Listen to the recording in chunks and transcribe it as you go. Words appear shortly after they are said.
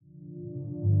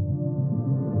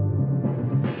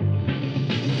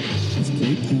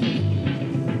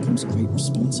comes great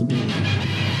responsibility.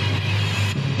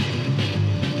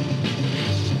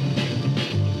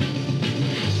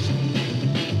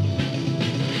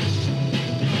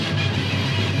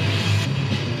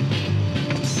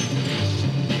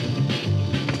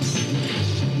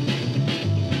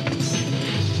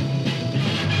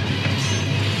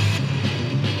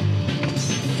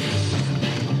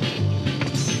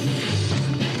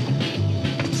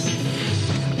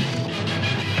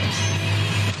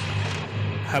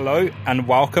 Hello and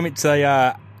welcome. It's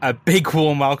a big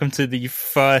warm welcome to the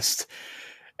first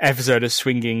episode of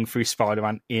Swinging Through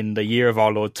Spider-Man in the year of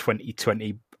our Lord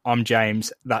 2020. I'm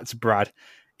James, that's Brad.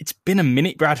 It's been a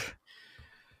minute, Brad.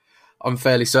 I'm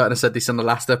fairly certain I said this on the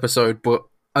last episode, but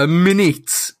a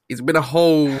minute. It's been a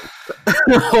whole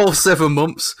 7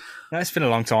 months. No, it's been a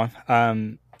long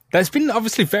time. There's been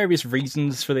obviously various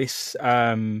reasons for this.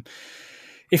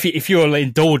 If you'll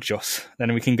indulge us,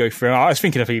 then we can go through. I was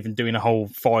thinking of even doing a whole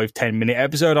 5-10 minute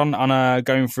episode on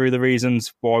going through the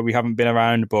reasons why we haven't been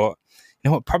around. But you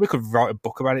know what? Probably could write a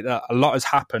book about it. That a lot has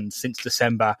happened since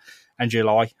December and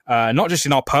July, not just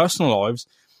in our personal lives,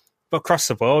 but across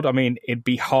the world. I mean, it'd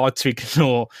be hard to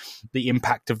ignore the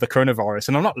impact of the coronavirus,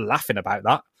 and I'm not laughing about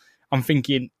that. I'm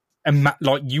thinking,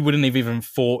 like, you wouldn't have even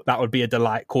thought that would be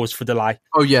a cause for delay.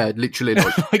 Oh yeah, literally.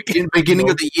 Like, in the beginning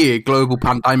of the year, global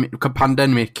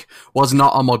pandemic was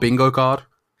not on my bingo card.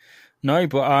 No,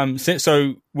 but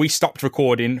so we stopped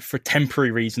recording for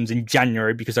temporary reasons in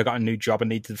January because I got a new job and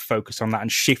needed to focus on that,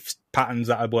 and shift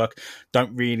patterns at work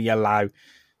don't really allow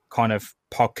kind of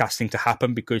podcasting to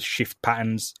happen because shift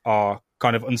patterns are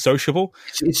kind of unsociable.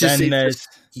 It's just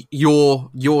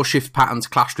your shift patterns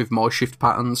clashed with my shift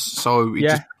patterns, so it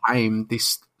just became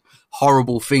this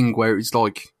horrible thing where it's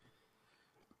like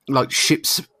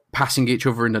ships passing each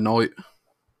other in the night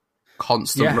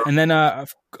constantly. Yeah, and then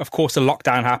of course the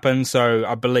lockdown happened, so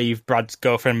I believe Brad's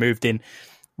girlfriend moved in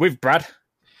with Brad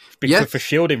for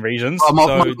shielding reasons.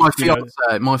 Oh, my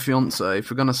fiance, if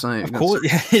we're gonna say it. Of course,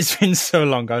 yeah, it's been so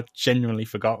long. I genuinely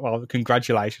forgot. Well,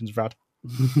 congratulations, Brad.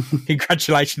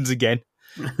 Congratulations again.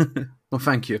 Well,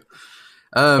 thank you.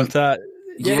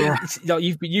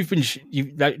 You've been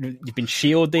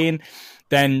shielding.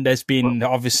 Then there's been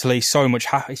obviously so much.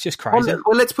 It's just crazy.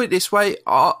 Well, let's put it this way: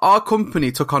 our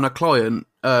company took on a client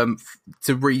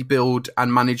to rebuild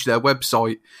and manage their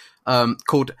website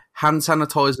called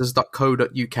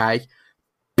handsanitizers.co.uk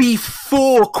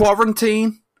before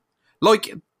quarantine.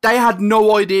 Like, they had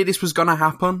no idea this was going to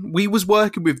happen. We was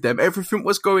working with them. Everything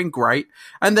was going great.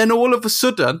 And then all of a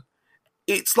sudden,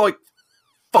 it's like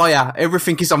fire.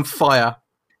 Everything is on fire.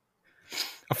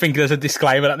 I think there's a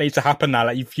disclaimer that needs to happen now.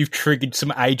 Like, you've triggered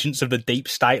some agents of the deep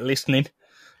state listening.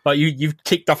 Like, you've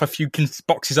ticked off a few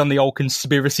boxes on the old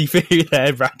conspiracy theory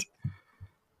there, Brad.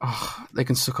 Oh, they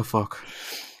can suck a fuck.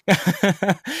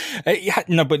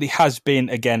 No, but it has been,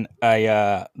 again,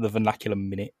 the vernacular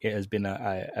minute. It has been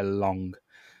a long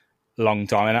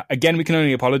time. And again, we can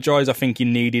only apologise. I think you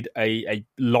needed a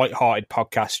light-hearted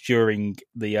podcast during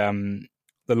the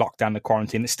lockdown, the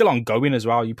quarantine. It's still ongoing as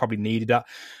well. You probably needed that,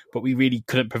 but we really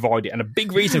couldn't provide it. And a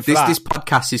big reason for this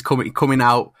podcast is coming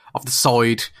out of the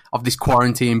side of this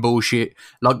quarantine bullshit,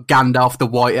 like Gandalf the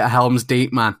White at Helm's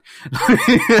Deep, man.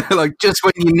 Like, just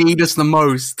when you need us the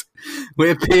most, we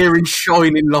appear in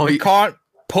shining light. We can't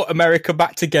put America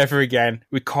back together again.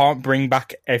 We can't bring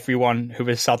back everyone who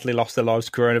has sadly lost their lives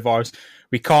to coronavirus.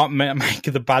 We can't make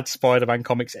the bad Spider-Man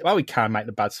comics. Well, we can make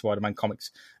the bad Spider-Man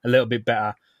comics a little bit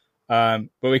better. But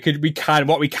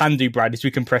what we can do, Brad, is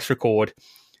we can press record.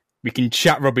 We can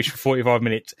chat rubbish for 45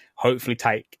 minutes, hopefully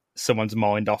take someone's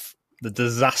mind off the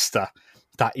disaster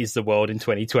that is the world in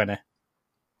 2020.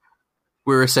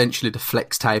 We're essentially the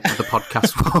flex tape of the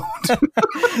podcast world.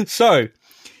 So,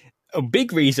 a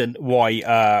big reason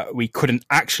why we couldn't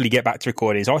actually get back to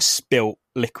recording is I spilt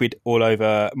liquid all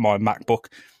over my MacBook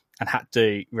and had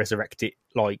to resurrect it,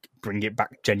 like bring it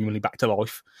back, genuinely back to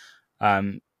life.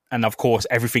 And of course,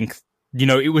 everything, you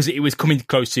know, it was coming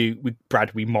close to, with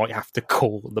Brad, we might have to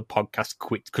call the podcast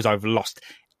quits because I've lost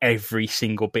every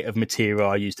single bit of material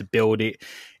I used to build it.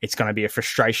 It's going to be a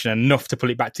frustration enough to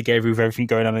pull it back together with everything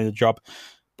going on in the job.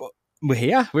 But we're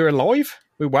here, we're alive,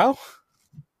 we're well.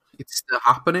 It's still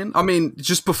happening. I mean,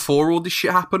 just before all this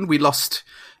shit happened, we lost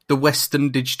the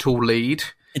Western Digital lead.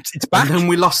 It's back. And then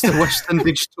we lost the Western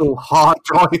Digital hard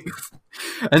drive.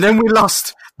 And then we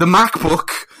lost the MacBook,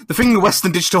 the thing the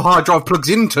Western Digital hard drive plugs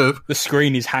into. The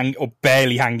screen is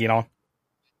barely hanging on.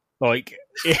 Like,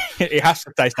 it has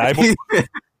to stay stable.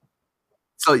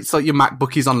 It's like your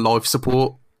MacBook is on life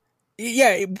support.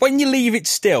 Yeah, when you leave it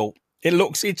still,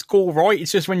 it's cool, right?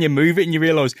 It's just when you move it and you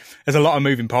realise there's a lot of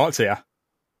moving parts here.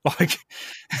 Like,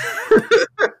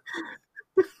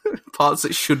 Parts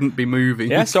that shouldn't be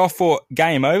moving. Yeah, so I thought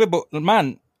game over, but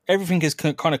man, everything has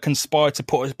kind of conspired to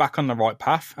put us back on the right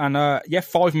path. And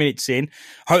 5 minutes in,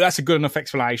 I hope that's a good enough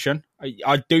explanation.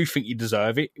 I do think you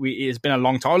deserve it. It's been a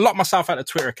long time. I locked myself out of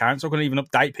Twitter accounts, so I couldn't even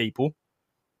update people.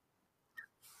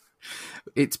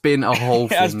 It's been a whole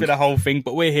thing. It has been a whole thing,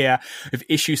 but we're here with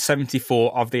issue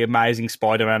 74 of The Amazing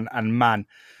Spider-Man, and man,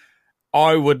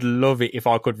 I would love it if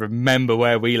I could remember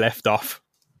where we left off.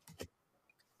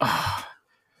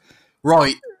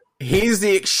 Right, here's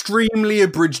the extremely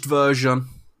abridged version.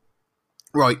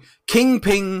 Right,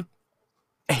 Kingpin,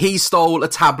 he stole a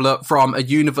tablet from a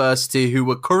university who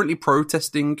were currently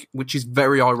protesting, which is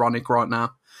very ironic right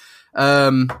now.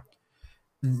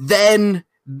 Then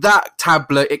that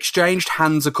tablet exchanged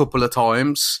hands a couple of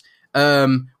times.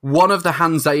 One of the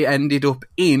hands that he ended up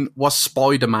in was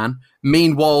Spider-Man.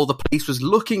 Meanwhile, the police was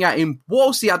looking at him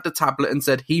whilst he had the tablet and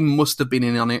said he must have been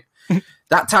in on it.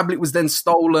 That tablet was then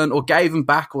stolen or given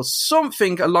back or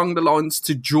something along the lines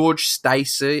to George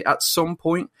Stacy at some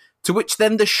point, to which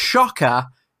then the Shocker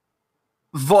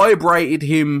vibrated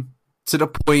him to the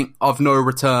point of no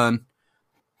return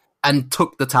and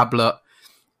took the tablet.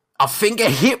 I think a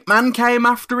hitman came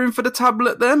after him for the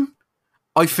tablet then.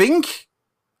 I think.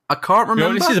 I can't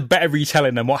remember. You know, this is a better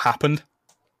retelling than what happened.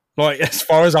 Like, as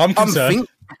far as I'm concerned.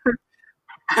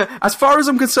 As far as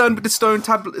I'm concerned with the Stone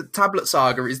tablet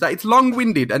saga, is that it's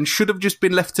long-winded and should have just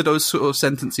been left to those sort of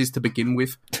sentences to begin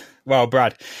with. Well,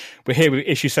 Brad, we're here with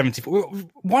issue 74.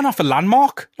 One off a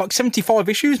landmark? Like 75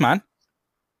 issues, man.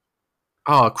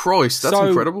 Oh, Christ, that's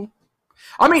incredible.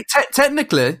 I mean,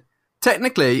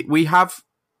 technically, we have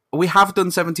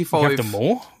done 75. We have done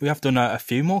more. We have done a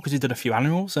few more because we've done a few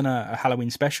animals and a Halloween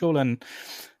special and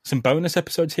some bonus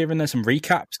episodes here and there, some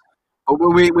recaps.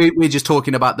 We're just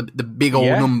talking about the big old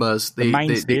numbers, the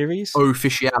main series.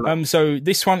 Official. So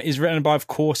this one is written by, of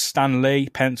course, Stan Lee,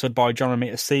 penciled by John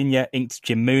Romita Sr., inked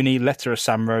Jim Mooney, letter of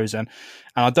Sam Rosen.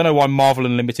 And I don't know why Marvel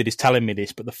Unlimited is telling me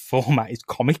this, but the format is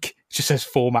comic. It just says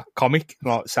format comic.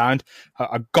 Like sound.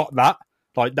 I got that.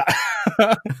 Like that.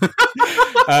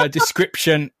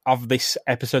 Description of this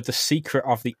episode: the secret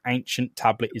of the ancient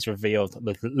tablet is revealed.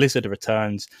 The lizard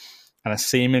returns. And a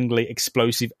seemingly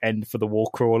explosive end for the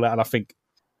wall crawler. And I think,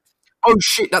 oh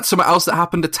shit, that's something else that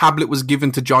happened. A tablet was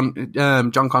given to John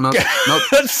Connors. No,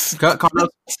 Kurt Connors.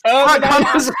 Kurt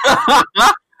Connors.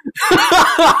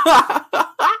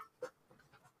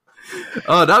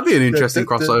 Oh, that'd be an interesting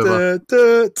crossover.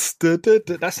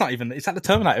 That's not even. Is that the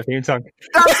Terminator theme song?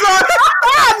 That's not.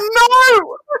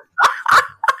 No.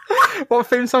 What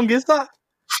theme song is that?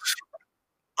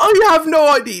 I have no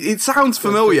idea. It sounds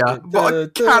familiar, but I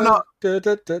cannot.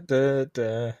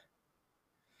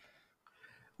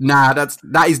 Nah,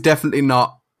 that is definitely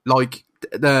not like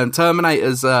the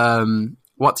Terminator's.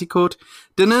 What's he called?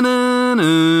 Oh man,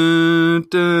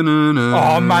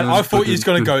 I thought he was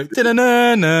gonna go. And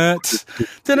I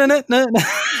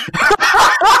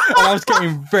was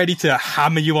getting ready to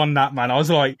hammer you on that, man. I was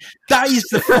like, that is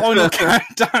the final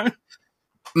countdown.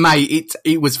 Mate,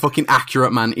 it was fucking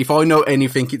accurate, man. If I know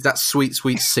anything, it's that sweet,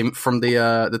 sweet synth from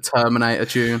the Terminator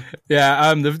tune.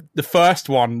 Yeah, the first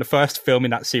one, the first film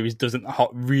in that series doesn't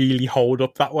really hold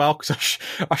up that well because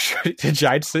I showed it to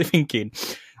Jade, so thinking,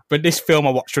 but this film I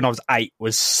watched when I was 8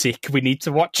 was sick. We need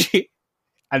to watch it,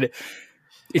 and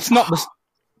it's not the.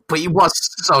 But it was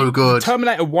so good.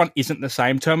 Terminator 1 isn't the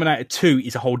same. Terminator 2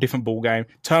 is a whole different ballgame.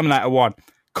 Terminator 1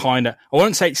 kind of, I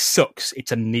won't say it sucks.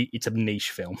 It's a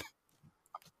niche film.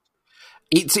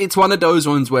 It's one of those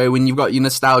ones where when you've got your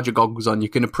nostalgia goggles on, you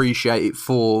can appreciate it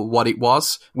for what it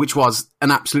was, which was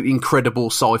an absolutely incredible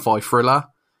sci-fi thriller,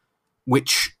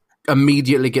 which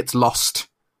immediately gets lost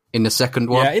in the second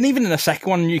one. Yeah, and even in the second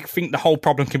one, you think the whole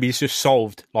problem can be just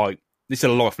solved. Like, this is a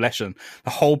life lesson. The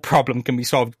whole problem can be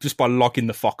solved just by logging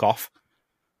the fuck off.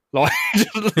 Like,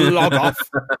 just log off.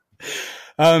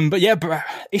 But yeah,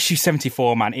 issue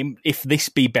 74, man. If this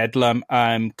be Bedlam,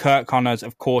 Kurt Connors,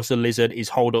 of course, the lizard is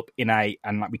holed up in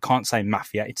and like we can't say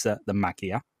mafia, it's the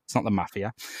Magia. It's not the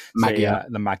mafia. Magia.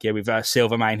 The Magia with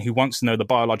Silvermane, who wants to know the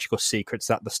biological secrets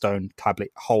that the stone tablet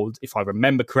holds, if I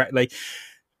remember correctly.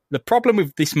 The problem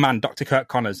with this man, Dr. Kurt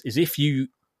Connors, is if you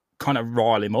kind of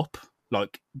rile him up,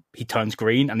 like he turns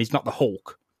green, and he's not the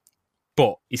Hulk,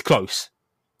 but he's close.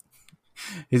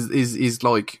 He's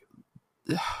like...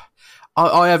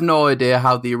 I have no idea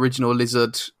how the original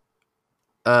Lizard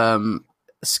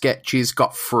sketches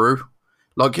got through.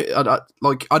 Like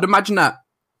I'd imagine that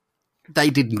they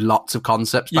did lots of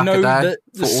concepts back in the day.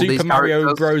 The Super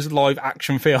Mario Bros. Live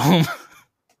action film.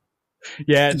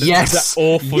 Yeah, the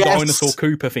awful dinosaur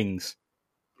Koopa things.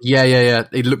 Yeah.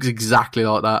 It looks exactly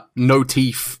like that. No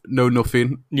teeth, no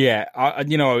nothing. Yeah, I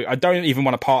don't even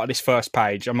want a part of this first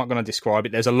page. I'm not going to describe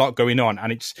it. There's a lot going on,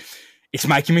 and it's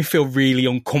making me feel really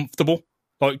uncomfortable,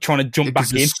 like trying to jump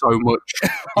back in. So much.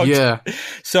 Yeah.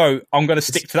 So I'm going to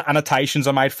stick to the annotations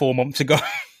I made 4 months ago.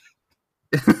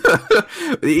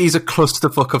 He's a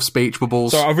clusterfuck of speech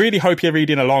bubbles. So I really hope you're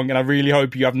reading along, and I really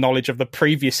hope you have knowledge of the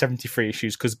previous 73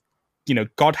 issues, because,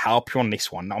 God help you on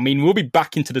this one. I mean, we'll be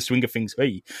back into the swing of things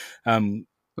quite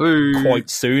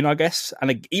soon, I guess.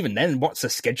 And even then, what's the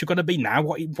schedule going to be now?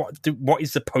 What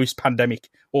is the post-pandemic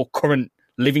or current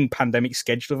living pandemic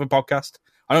schedule of a podcast?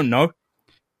 I don't know.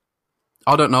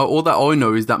 All that I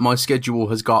know is that my schedule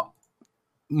has got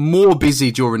more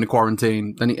busy during the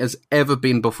quarantine than it has ever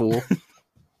been before.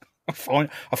 I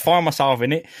find myself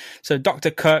in it. So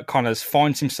Dr. Kurt Connors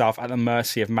finds himself at the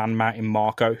mercy of Man-Mountain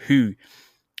Marco, who,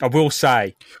 I will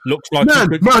say, looks like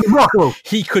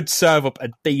he could serve up a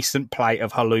decent plate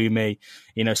of halloumi,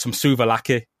 some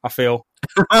souvlaki, I feel.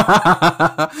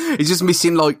 He's just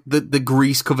missing, like, the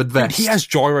grease-covered vest. He has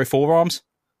gyro forearms.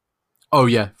 Oh,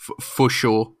 yeah, for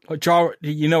sure. Like gyro,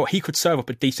 he could serve up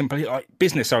a decent plate, like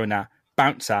business owner,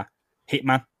 bouncer,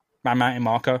 hitman, Man-Mountain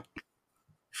Marco.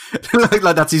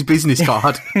 like that's his business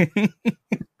card.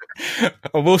 I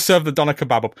will serve the doner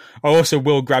kebab up. I also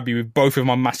will grab you with both of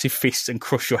my massive fists and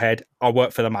crush your head. I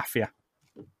work for the mafia.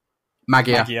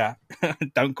 Magia.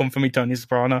 Don't come for me, Tony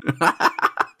Soprano.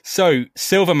 So,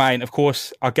 Silvermane, of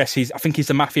course, I think he's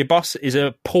the mafia boss, is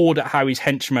appalled at how his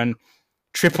henchman,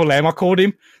 Triple M, I called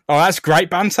him. Oh, that's great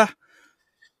banter.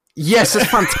 Yes, that's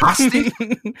fantastic.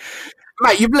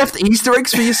 Mate, you've left Easter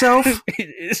eggs for yourself.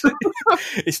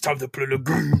 It's time to play the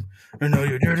game.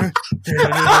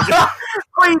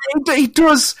 He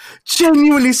does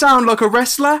genuinely sound like a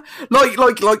wrestler.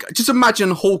 Like, just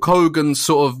imagine Hulk Hogan's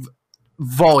sort of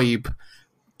vibe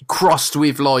crossed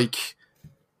with, like,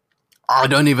 I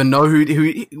don't even know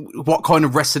what kind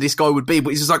of wrestler this guy would be,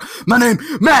 but he's just like, my name,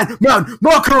 Man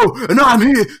Marco, and I'm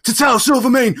here to tell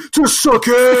Silvermane to suck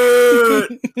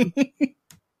it.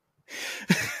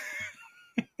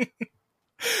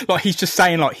 Like, he's just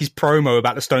saying, like, his promo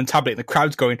about the stone tablet, and the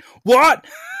crowd's going, what?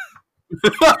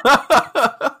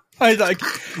 I was like,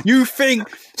 you think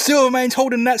Silvermane's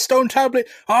holding that stone tablet?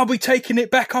 I'll be taking it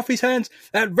back off his hands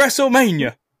at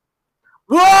WrestleMania.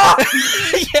 What?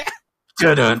 Yeah.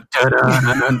 Dun-dun,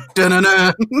 dun-dun,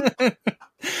 dun-dun,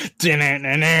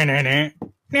 dun-dun.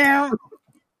 Now.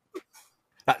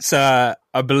 That's, I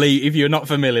believe, if you're not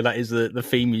familiar, that is the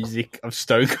theme music of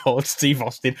Stone Cold Steve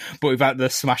Austin, but without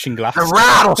the smashing glass. The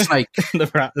rattlesnake. the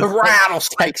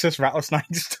rattlesnake. Texas rattlesnake,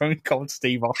 Stone Cold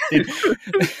Steve Austin.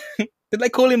 Did they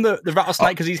call him the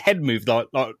rattlesnake because his head moved? Like,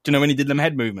 do you know when he did them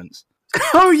head movements?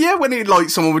 Oh, yeah, when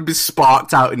someone would be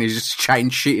sparked out and he just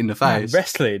changed shit in the face.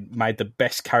 Wrestling made the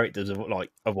best characters of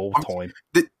all time.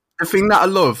 The thing that I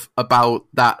love about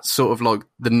that sort of like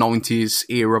the 90s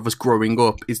era of us growing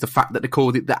up is the fact that they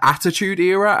called it the Attitude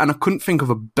Era, and I couldn't think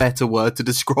of a better word to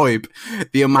describe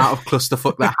the amount of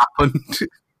clusterfuck that happened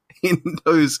in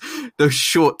those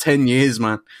short 10 years,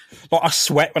 man. Like, I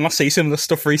sweat when I see some of the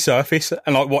stuff resurface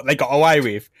and like what they got away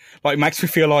with. Like, it makes me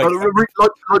feel like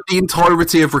the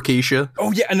entirety of Rikisha.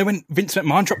 Oh yeah, and then when Vince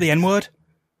McMahon dropped the N-word.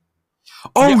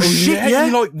 Oh yeah, shit! Yeah,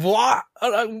 you're like, what?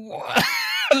 I'm like, what?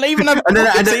 And they even have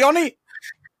on it.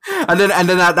 And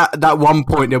then at that one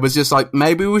point, it was just like,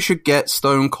 maybe we should get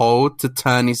Stone Cold to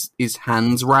turn his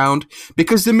hands round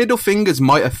because the middle fingers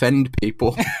might offend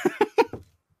people.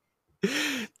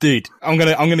 Dude, I'm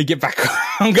gonna get back.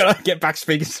 I'm gonna get back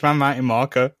speaking to Man-Mountain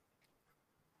Marco.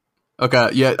 Okay,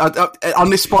 yeah. On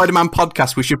this Spider-Man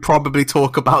podcast, we should probably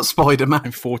talk about Spider-Man.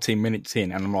 I'm 14 minutes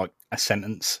in, and I'm like a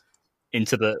sentence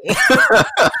into the.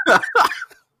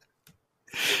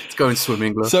 It's going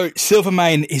swimming. Look. So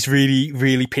Silvermane is really,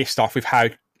 really pissed off with how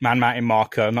Man-Mountain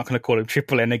Marco, I'm not going to call him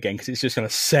Triple N again because it's just going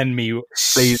to send me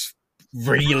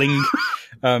reeling.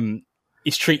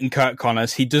 He's treating Kurt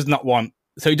Connors. He doesn't want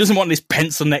this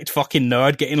pencil-necked fucking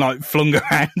nerd getting like flung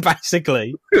around,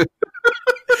 basically.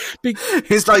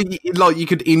 It's like you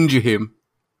could injure him.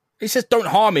 He says, don't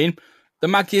harm him. The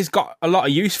Maggie's got a lot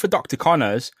of use for Dr.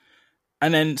 Connors.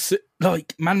 And then,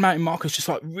 like, Man-Mountain Marco's just,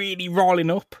 like, really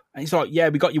riling up. And he's like, yeah,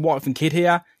 we got your wife and kid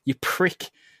here, you prick.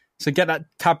 So get that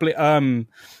tablet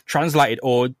translated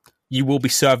or you will be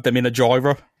served them in a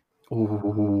gyro.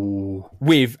 Ooh.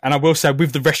 And I will say,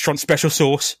 with the restaurant special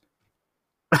sauce.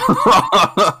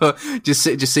 just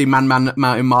see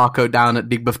Man-Mountain Marco down at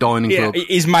Digbuff Dining Club.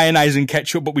 It is mayonnaise and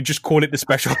ketchup, but we just call it the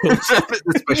special sauce.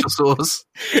 The special sauce.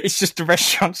 It's just the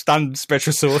restaurant standard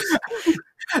special sauce.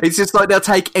 It's just like they'll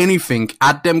take anything,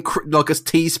 add them like a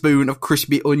teaspoon of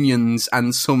crispy onions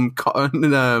and some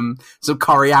coriander,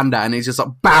 and it's just like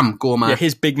bam, gourmet. Yeah,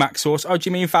 his Big Mac sauce. Oh, do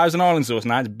you mean Thousand Island sauce?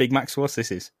 No, it's Big Mac sauce.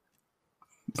 This is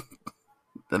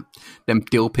them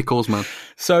dill pickles, man.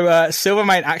 So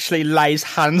Silvermane actually lays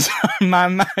hands on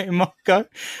Man Marco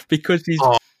because he's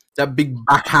that big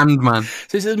backhand, man.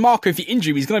 So he says, Marco, if you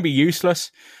injure him, he's going to be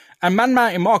useless. And Man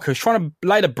Marco is trying to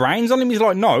lay the brains on him. He's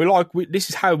like, no, this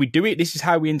is how we do it. This is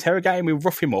how we interrogate him. We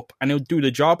rough him up and he'll do the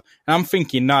job. And I'm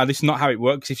thinking, no, this is not how it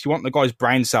works. If you want the guy's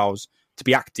brain cells to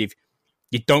be active,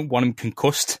 you don't want him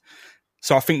concussed.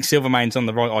 So I think Silvermane's on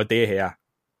the right idea here.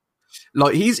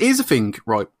 Like, here's the thing,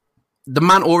 right? The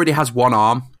man already has one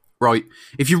arm, right?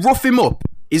 If you rough him up,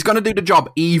 he's going to do the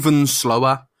job even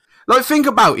slower. Like, think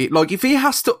about it. Like, if he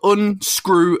has to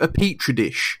unscrew a petri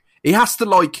dish, he has to,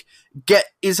 like, get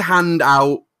his hand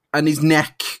out and his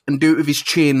neck and do it with his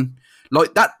chin.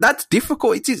 Like, that's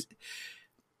difficult. It is.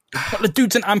 But the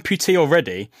dude's an amputee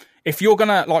already. If you're going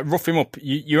to, like, rough him up,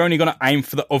 you're only going to aim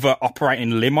for the other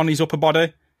operating limb on his upper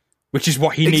body, which is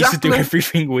what he needs to do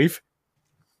everything with.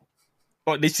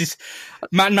 Like, this is...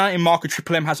 Man Marco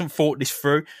Triple M hasn't thought this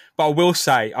through, but I will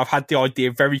say I've had the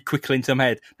idea very quickly into my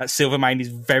head that Silvermane is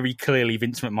very clearly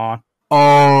Vince McMahon.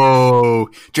 Oh,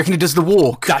 do you reckon he does the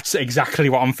walk? That's exactly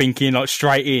what I'm thinking, like,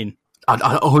 straight in. I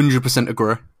 100%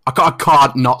 agree. I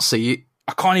can't not see it.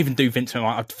 I can't even do Vince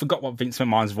McMahon. I forgot what Vince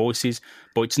McMahon's voice is,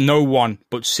 but it's no one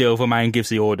but Silvermane gives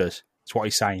the orders. That's what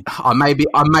he's saying. I may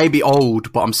be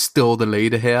old, but I'm still the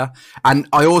leader here. And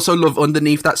I also love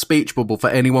underneath that speech bubble, for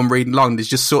anyone reading along, there's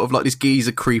just sort of like this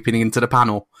geezer creeping into the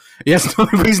panel. He has no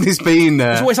business being there.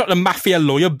 There's always like the mafia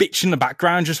lawyer bitch in the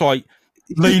background, just like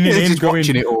leaning in, just going,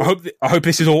 watching it all. I hope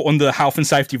this is all under health and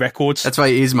safety records. That's what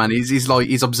it is, man.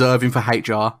 He's observing for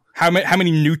HR. How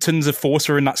many newtons of force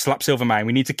are in that slap, Silvermane?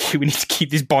 We need to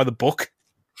keep this by the book.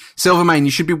 Silvermane,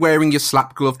 you should be wearing your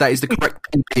slap glove. That is the correct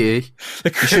PPE. The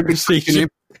correct procedure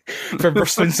for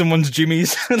rustling someone's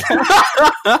jimmies.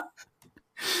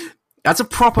 That's a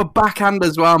proper backhand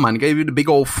as well, man. He gave you the big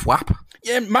old flap.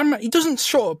 Yeah, man, he doesn't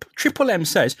shut up. Triple M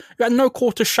says, you had no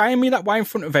call to shame me that way in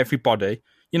front of everybody.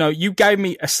 You know, you gave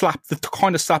me a slap, the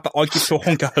kind of slap that I give to a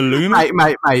hunk of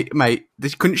halloumi. Mate.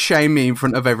 This couldn't shame me in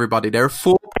front of everybody. There are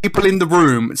 4 people in the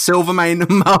room. Silvermane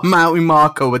and Mountain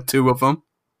Marco are 2 of them.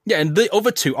 Yeah, and the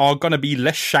other 2 are going to be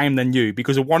less shame than you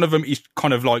because one of them is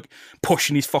kind of like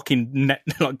pushing his fucking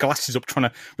like glasses up trying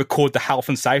to record the health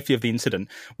and safety of the incident.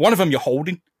 One of them you're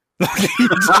holding.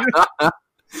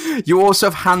 You also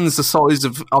have hands the size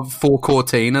of 4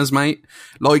 Cortinas, mate.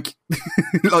 Like,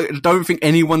 I don't think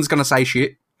anyone's going to say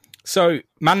shit. So,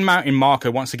 Mountain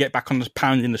Marco wants to get back on the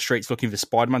pound in the streets looking for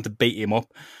Spider-Man to beat him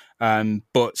up.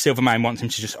 But Silvermane wants him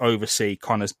to just oversee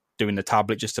Connor's doing the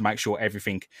tablet just to make sure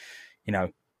everything, you know,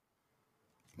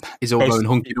 is all going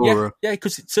hunky-dory. Yeah,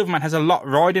 because Silvermane has a lot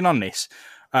riding on this.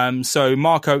 So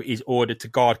Marco is ordered to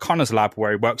guard Connor's lab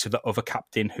where he works with the other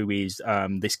captain who is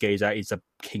this geezer is the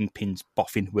Kingpin's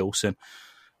Boffin Wilson.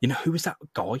 You know, who was that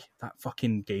guy? That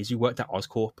fucking geezer who worked at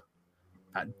Oscorp?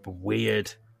 That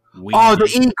weird. Oh, the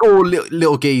Igor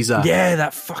little geezer. Yeah,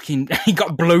 that fucking... He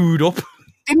got blowed up.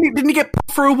 Didn't he get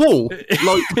put through a wall?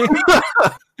 Like,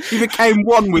 he became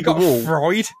one with the wall.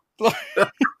 Fried.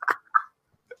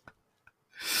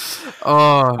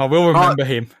 Oh, I will remember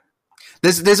him.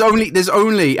 There's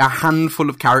only a handful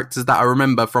of characters that I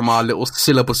remember from our little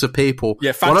syllabus of people.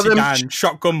 Yeah, Fancy Dan,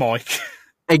 Shotgun Mike.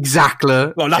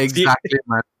 Exactly. Well, that's exactly,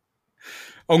 man.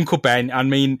 Uncle Ben. I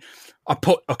mean,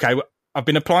 I've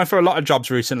been applying for a lot of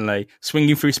jobs recently.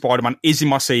 Swinging Through Spider-Man is in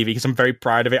my CV because I'm very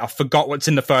proud of it. I forgot what's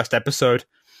in the first episode.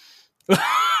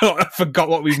 I forgot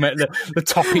what we've met, the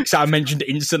topics that I mentioned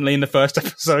instantly in the first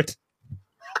episode.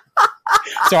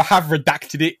 So I have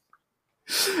redacted it.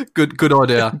 Good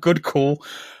idea. Good call.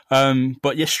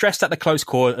 But you're stressed at the close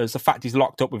quarters. The fact he's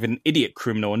locked up with an idiot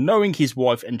criminal, and knowing his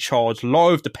wife and child's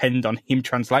life depend on him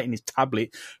translating his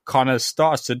tablet, Connor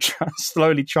starts to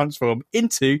slowly transform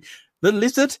into the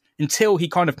lizard until he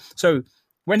kind of... So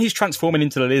when he's transforming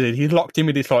into the lizard, he's locked in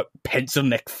with this like pencil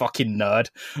neck fucking nerd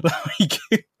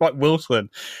like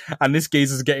Wilson. And this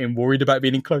geezer's getting worried about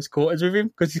being in close quarters with him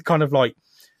because he's kind of like...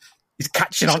 He's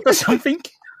catching on to something.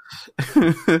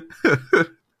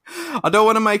 I don't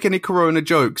want to make any Corona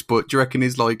jokes, but do you reckon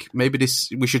he's like, maybe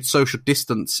we should social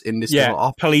distance in this?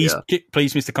 Yeah, please,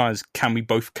 Mr. Connors,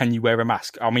 can you wear a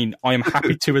mask? I mean, I am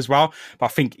happy to as well, but I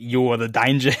think you're the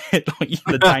danger.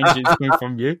 The danger is coming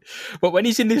from you. But when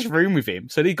he's in this room with him,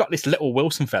 so they've got this little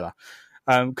Wilson fella,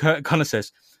 Connor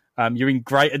says, you're in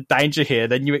greater danger here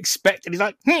than you expect. And he's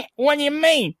like, what do you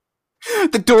mean?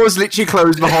 The door's literally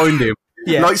closed behind him.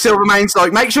 Yeah. Like Silvermane's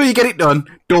like, make sure you get it done.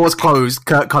 Doors closed.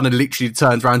 Kurt kind of literally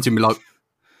turns around to me like,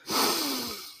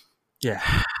 yeah.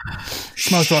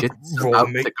 Smells like shit's raw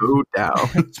about meat. to go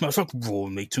down. Smells like raw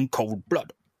meat and cold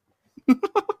blood. But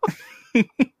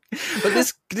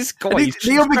this guy,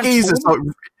 The other geezer's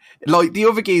like the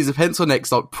other geezer, pencil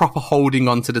neck's like proper holding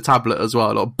onto the tablet as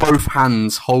well, like both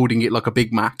hands holding it like a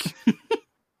Big Mac.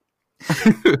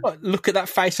 Look at that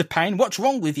face of pain. What's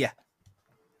wrong with you?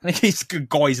 I think this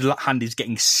guy's hand is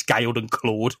getting scaled and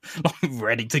clawed, like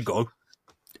ready to go.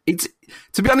 It's,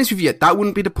 to be honest with you, that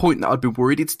wouldn't be the point that I'd be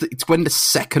worried. It's when the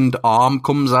second arm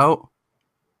comes out.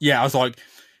 Yeah, I was like,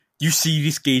 you see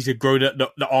this geezer grow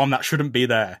the arm that shouldn't be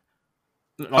there.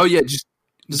 Like, Oh yeah, just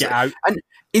get out. And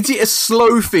is it a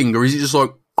slow thing or is it just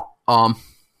like arm?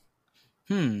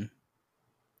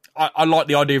 I like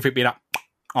the idea of it being that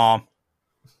arm.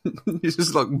 It's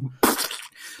just like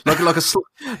a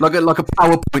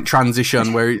PowerPoint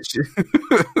transition where it's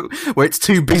where it's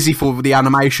too busy for the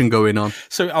animation going on.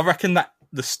 So I reckon that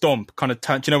the stump kind of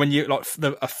turns. You know when you like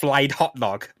a flayed hot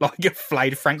dog, like a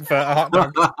flayed Frankfurter hot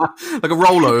dog, Like a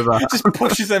rollover. just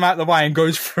pushes them out of the way and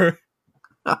goes through.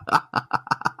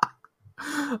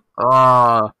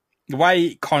 Ah, The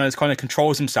way Connor's kind of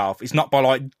controls himself is not by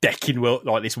like decking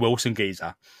like this Wilson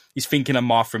geezer. He's thinking of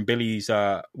Martha and Billy's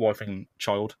wife and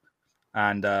child,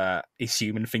 and his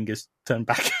human fingers turn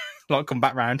back, like come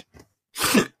back round.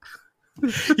 You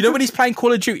know when he's playing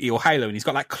Call of Duty or Halo and he's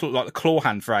got that like the claw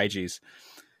hand for ages.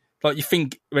 Like you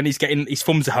think when he's getting his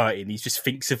thumbs are hurting, he just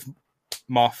thinks of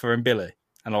Martha and Billy,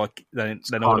 and like then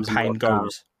all the pain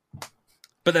goes.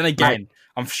 But then again,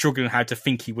 I'm struggling how to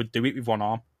think he would do it with one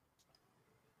arm.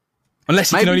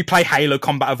 Unless he can only play Halo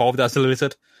Combat Evolved as a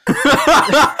lizard.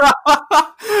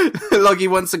 Like he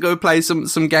wants to go play some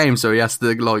game, so he has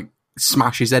to like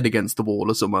smash his head against the wall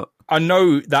or something. I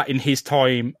know that in his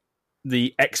time,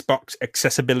 the Xbox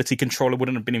accessibility controller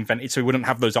wouldn't have been invented, so he wouldn't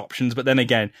have those options. But then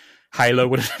again, Halo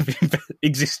wouldn't have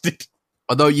existed.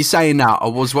 Although you're saying that, I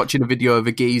was watching a video of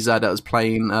a geezer that was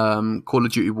playing Call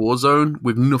of Duty Warzone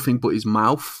with nothing but his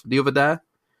mouth the other day.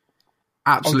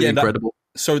 Absolutely incredible.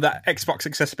 So that Xbox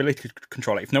accessibility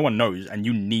controller, if no one knows, and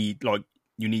you need like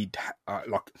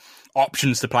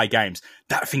options to play games,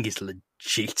 that thing is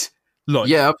legit. Like,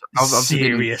 yeah, I've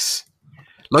serious.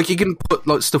 Like you can put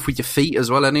like stuff with your feet as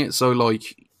well in it, so like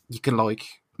you can like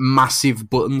massive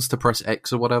buttons to press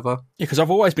X or whatever. Yeah, because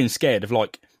I've always been scared of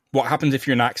like what happens if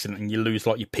you're in an accident and you lose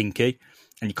like your pinky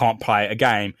and you can't play a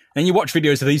game. And you watch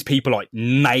videos of these people like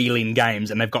nailing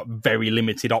games and they've got very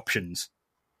limited options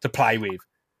to play with.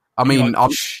 I mean, like,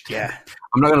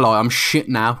 I'm not gonna lie, I'm shit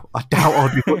now. I doubt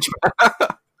I'd be much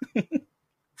better.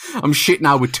 I'm shit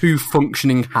now with 2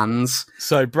 functioning hands.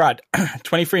 So, Brad,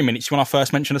 23 minutes. You want our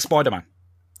first mention of Spider-Man?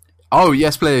 Oh,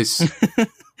 yes, please.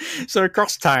 So,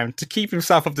 across town, to keep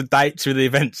himself up to date with the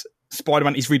events,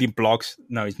 Spider-Man is reading blogs.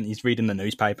 No, he's reading the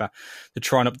newspaper to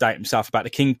try and update himself about the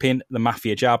Kingpin, the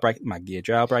Mafia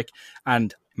jailbreak,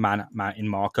 and Man in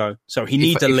Marco. So he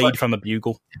needs a lead from the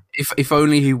Bugle. If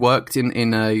only he worked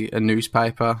in a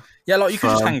newspaper. Yeah, like you could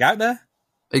just hang out there.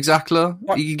 Exactly.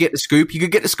 What? You could get the scoop. You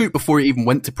could get the scoop before it even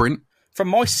went to print. From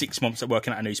my 6 months at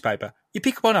working at a newspaper, you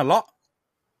pick up on a lot.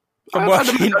 From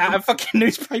working at a fucking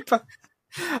newspaper.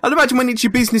 I'd imagine when it's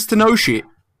your business to know shit.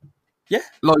 Yeah.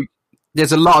 Like,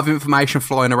 there's a lot of information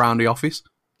flying around the office.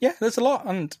 Yeah, there's a lot.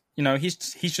 And, you know, he's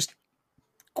just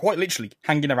quite literally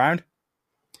hanging around.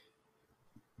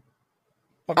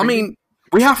 I mean,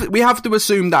 we have to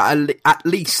assume that at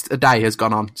least a day has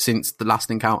gone on since the last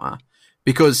encounter,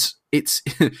 because it's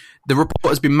the report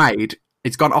has been made,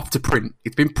 it's gone off to print,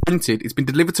 it's been printed, it's been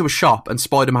delivered to a shop, and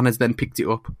Spider-Man has then picked it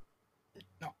up.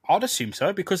 I'd assume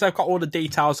so, because they've got all the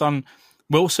details on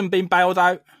Wilson being bailed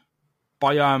out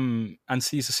by and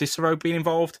Caesar Cicero being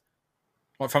involved,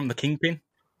 like from the Kingpin.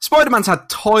 Spider-Man's had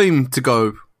time to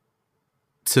go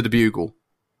to the Bugle.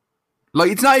 Like,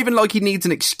 it's not even like he needs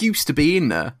an excuse to be in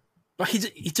there. But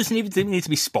he doesn't even need to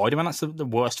be Spider-Man. That's the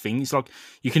worst thing. It's like,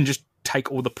 you can just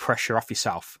take all the pressure off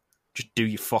yourself. Just do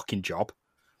your fucking job.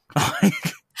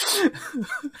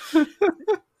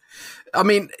 I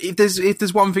mean, if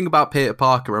there's one thing about Peter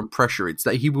Parker and pressure, it's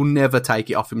that he will never take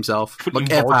it off himself.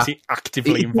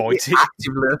 Actively invite it.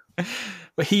 Actively.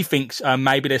 But he thinks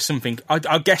maybe there's something.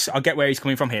 I guess I get where he's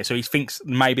coming from here. So he thinks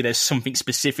maybe there's something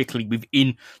specifically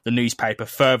within the newspaper,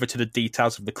 further to the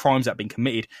details of the crimes that have been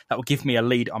committed, that will give me a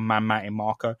lead on Man Mountain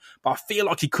Marco. But I feel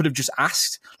like he could have just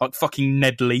asked, like fucking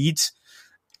Ned Leeds.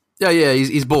 Yeah, he's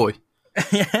his boy.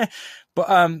 Yeah.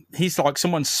 But he's like,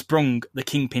 someone sprung the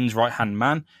Kingpin's right-hand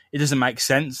man. It doesn't make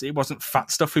sense. It wasn't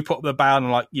fat stuff we put up the bail,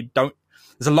 and like, you don't...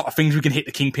 There's a lot of things we can hit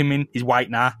the Kingpin in. His weight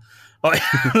now. Like,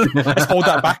 let's hold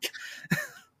that back.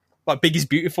 Like, big is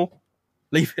beautiful.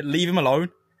 Leave him alone.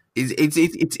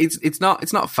 It's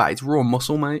not fat. It's raw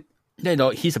muscle, mate. Yeah,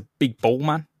 like, he's a big ball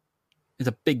man. He's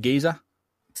a big geezer.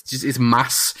 It's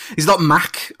mass. He's not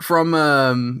Mac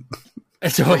from.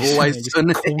 It's always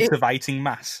cultivating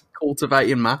mass.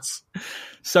 Cultivating mass.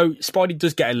 So Spidey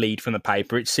does get a lead from the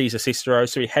paper. It sees a Cicero,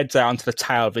 so he heads out onto the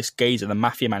tail of this geezer, the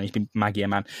Mafia man. He's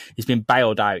been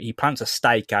bailed out. He plants a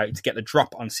stake out to get the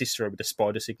drop on Cicero with the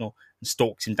spider signal and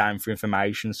stalks him down for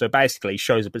information. So basically, he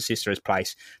shows up at Cicero's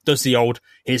place, does the old,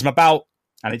 here's my belt,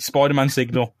 and it's Spider-Man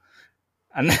signal.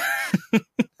 And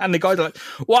and the guy's like,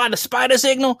 what, the spider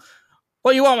signal?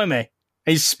 What do you want with me?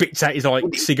 He spits out his like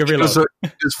cigarillo. He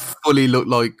does fully look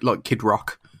like Kid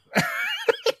Rock.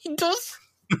 He does.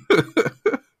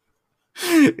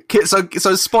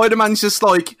 So Spider-Man's just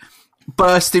like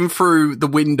bursting through the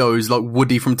windows like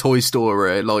Woody from Toy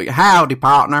Story, like, howdy,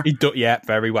 partner. Yeah,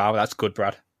 very well. That's good,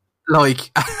 Brad.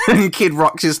 Like, and Kid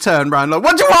Rock just turned around like,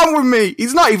 what do you want with me?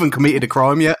 He's not even committed a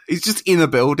crime yet. He's just in a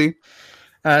building.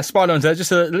 Spider-Man's there.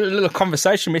 Just a little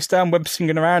conversation, mister. I'm web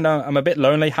singing around. I'm a bit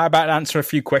lonely. How about answer a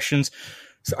few questions?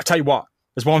 So I tell you what,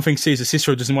 there's one thing Caesar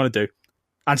Cicero doesn't want to do.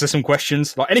 Answer some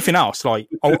questions. Like anything else, like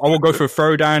I will go for a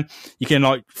throwdown. You can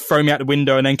like throw me out the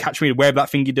window and then catch me wherever that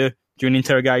thing you do during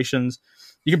interrogations.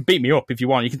 You can beat me up if you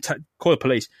want. You can call the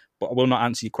police, but I will not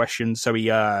answer your questions. So he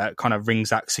kind of rings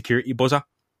that security buzzer.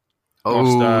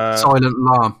 Silent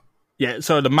alarm. Yeah,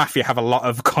 so the Mafia have a lot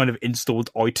of kind of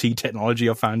installed IT technology,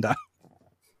 I found out.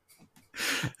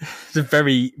 It's a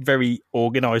very, very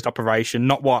organised operation,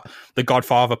 not what The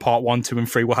Godfather Part 1, 2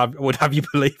 and 3 would have you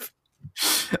believe.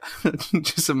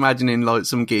 Just imagining like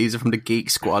some geezer from the Geek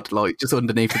Squad, like just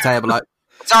underneath the table, like,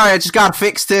 sorry, I just gotta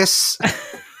fix this.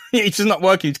 It's just not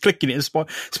working, he's clicking it, and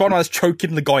Spider-Man's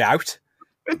choking the guy out.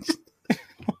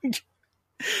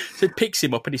 So it picks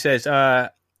him up and he says,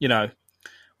 you know,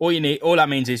 all that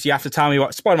means is you have to tell me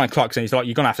what Spider-Man clocks, and he's like,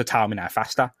 you're gonna have to tell me now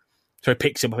faster. So he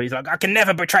picks him up and he's like, I can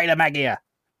never betray the Magia.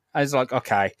 I was like,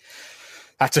 okay,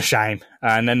 that's a shame.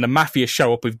 And then the Mafia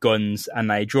show up with guns and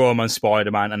they draw him on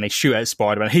Spider-Man and they shoot at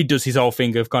Spider-Man. He does his whole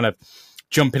thing of kind of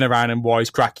jumping around and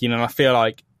wisecracking. And I feel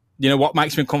like, you know, what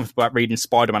makes me uncomfortable about reading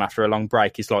Spider-Man after a long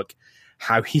break is like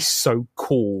how he's so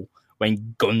cool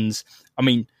when guns are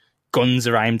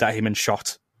aimed at him and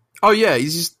shot. Oh yeah,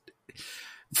 he's just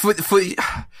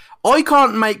I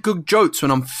can't make good jokes when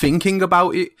I'm thinking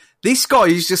about it. This guy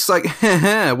is just like,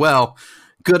 well,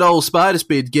 good old Spider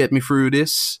Speed get me through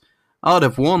this. I'd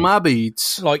have worn my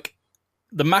beads. Like,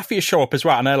 the Mafia show up as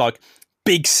well, and they're like,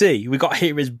 Big C, we got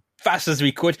here as fast as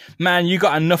we could. Man, you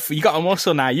got a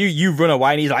muscle now. You run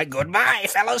away. And he's like, goodbye,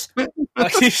 fellas.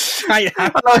 Like,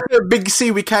 Big C,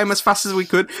 we came as fast as we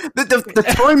could.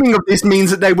 The timing of this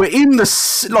means that they were they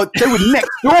were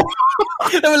next door.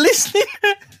 They were listening.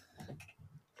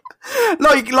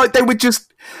 Like they were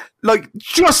just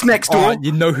next door.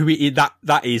 You know who it is?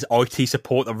 That is IT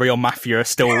support. The real Mafia are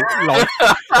still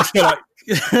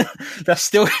they're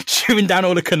still chewing down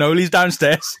all the cannolis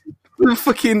downstairs.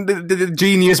 The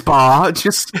genius bar,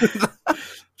 just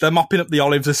they're mopping up the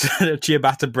olives as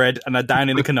ciabatta bread, and they're down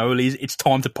in the cannolis. It's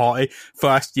time to party.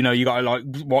 First, you know, you got to like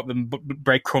wipe the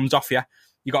bread crumbs off you.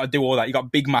 You got to do all that. You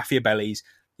got big Mafia bellies.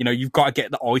 You know, you've got to get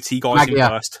the IT guys in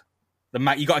first.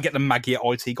 You got to get the Magia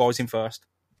IT guys in first.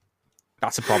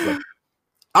 That's a problem.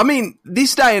 I mean,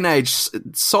 this day and age,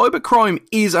 cybercrime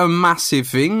is a massive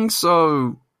thing.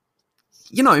 So,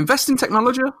 you know, invest in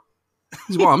technology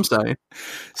is what I'm saying.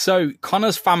 So,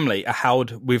 Connor's family are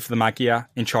held with the Magia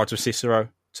in charge of Cicero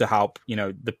to help, you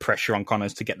know, the pressure on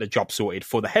Connor's to get the job sorted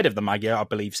for the head of the Magia, I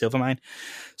believe, Silvermane.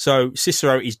 So,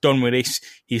 Cicero is done with this.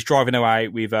 He's driving away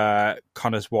with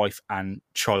Connor's wife and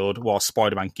child while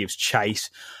Spider-Man gives chase.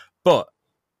 But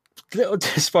little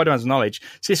to Spider-Man's knowledge,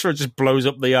 Cicero just blows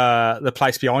up the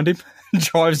place behind him and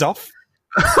drives off.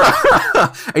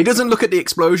 He doesn't look at the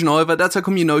explosion either. That's how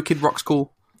come you know Kid Rock's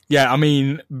cool. Yeah, I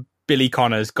mean, Billy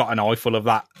Connor's got an eye full of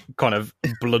that kind of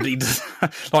bloody...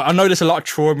 like, I know there's a lot of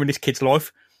trauma in this kid's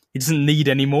life. He doesn't need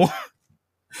any more.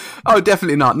 Oh,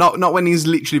 definitely not. Not when he's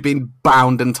literally been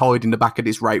bound and tied in the back of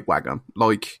this rape wagon.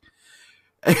 Like,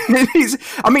 he's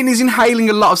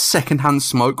inhaling a lot of secondhand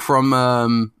smoke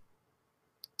from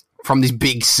this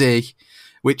Big C,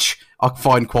 which I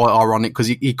find quite ironic because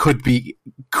he could be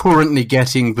currently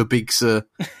getting the Big C.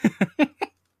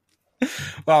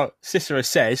 Well, Cicero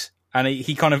says, and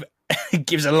he kind of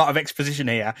gives a lot of exposition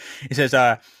here. He says,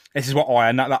 this is what I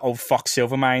and that old fox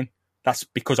Silvermane. That's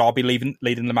because I'll be leading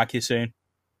the Magia soon.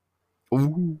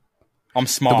 Ooh. I'm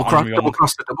smart. Double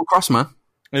cross, man.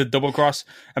 The double cross.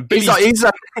 And he's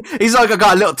like, I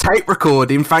got a little tape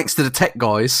recording thanks to the tech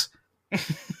guys.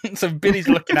 So Billy's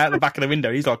looking out the back of the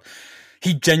window. He's like,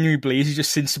 he genuinely believes he's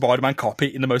just seen Spider-Man cop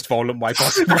it in the most violent way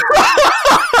possible.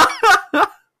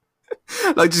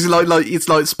 Like it's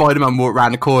like Spider-Man walk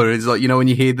around the corner. It's like, you know, when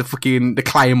you hear the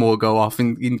claymore go off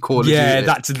in Call of Duty. Yeah,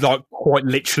 that's like quite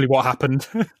literally what happened.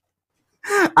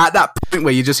 At that point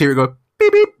where you just hear it go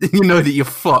beep beep, you know that you're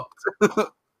fucked.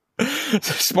 So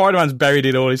Spider-Man's buried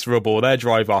in all this rubble. They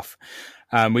drive off.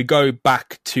 We go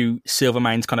back to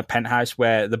Silvermane's kind of penthouse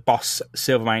where the boss,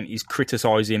 Silvermane, is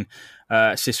criticising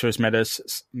Cicero's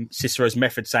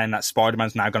method, saying that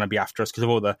Spider-Man's now going to be after us because of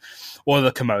all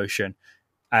the commotion.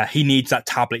 He needs that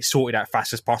tablet sorted out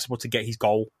fast as possible to get his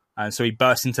goal. And so he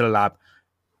bursts into the lab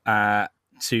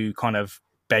to kind of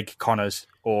beg Connors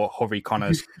or hurry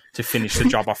Connors to finish the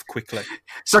job off quickly.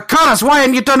 So Connors, why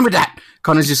aren't you done with that?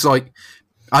 Connors just like,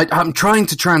 I'm trying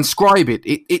to transcribe it.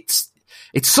 It's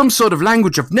some sort of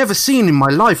language I've never seen in my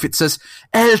life. It says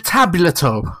El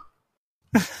Tabulato.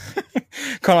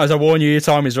 Connors, I warn you, your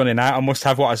time is running out. I must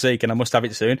have what I seek, and I must have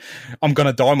it soon. I'm going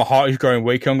to die. My heart is growing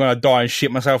weaker. I'm going to die and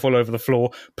shit myself all over the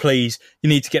floor. Please, you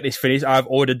need to get this finished. I've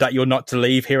ordered that you're not to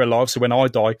leave here alive, so when I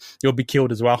die, you'll be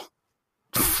killed as well.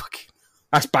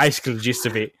 That's basically the gist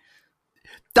of it.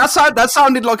 That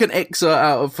sounded like an excerpt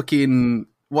out of fucking,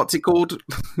 what's it called?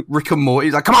 Rick and Morty.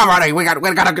 He's like, come on, Roddy, we gotta.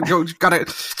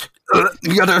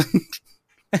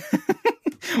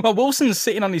 Well, Wilson's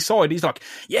sitting on his side. He's like,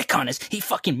 yeah, Connors, he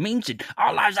fucking means it.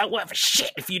 Our lives aren't worth a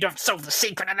shit if you don't solve the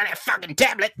secret of that fucking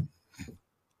tablet.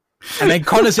 And then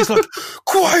Connors is like,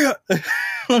 quiet!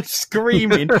 Like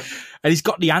screaming. And he's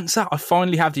got the answer. I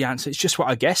finally have the answer. It's just what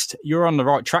I guessed. You're on the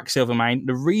right track, Silvermane.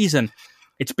 The reason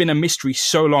it's been a mystery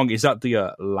so long is that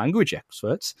the language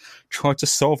experts tried to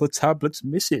solve the tablet's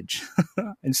message.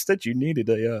 Instead, you needed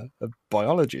a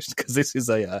biologist, because this is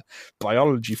a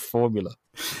biology formula.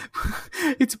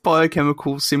 It's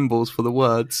biochemical symbols for the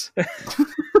words.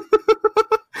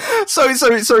 So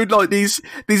like these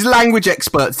language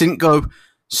experts didn't go,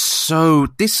 so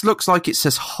this looks like it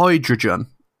says hydrogen.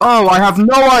 Oh, I have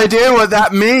no idea what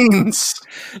that means.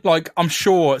 Like, I'm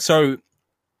sure. So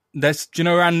do you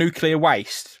know around nuclear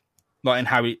waste, like, and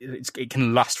how it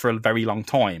can last for a very long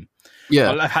time?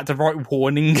 Yeah, I've had to write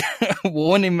warning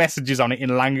messages on it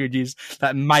in languages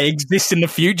that may exist in the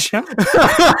future.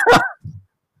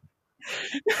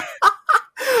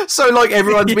 So, like,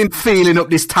 everyone's been feeling up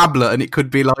this tablet, and it could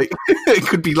be like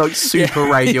super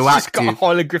radioactive. It's just got a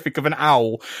holographic of an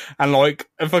owl and like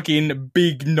a fucking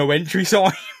big no entry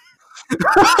sign.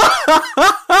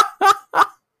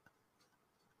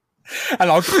 And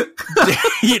like,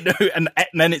 you know, and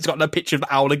then it's got the picture of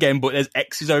the owl again, but there's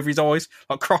X's over his eyes,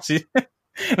 like crosses,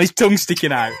 and his tongue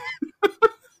sticking out.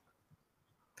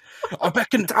 I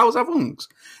reckon owls have tongues.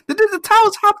 Did the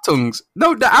owls have tongues?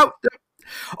 No,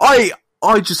 I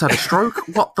just had a stroke.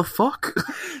 What the fuck?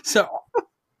 So,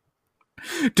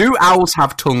 do owls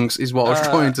have tongues? Is what I was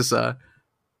trying to say.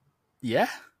 Yeah,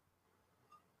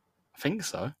 I think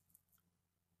so.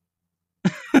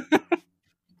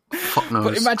 Fuck knows.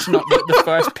 But imagine like the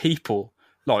first people,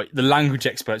 like the language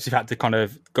experts, who've had to kind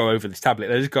of go over this tablet.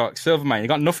 They just got Silvermane. You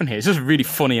got nothing here. It's just a really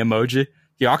funny emoji.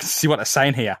 Yeah, I can see what they're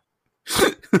saying here.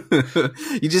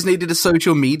 You just needed a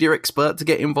social media expert to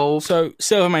get involved. So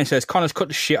Silvermane says, Connors, cut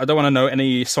the shit. I don't want to know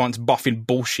any science boffing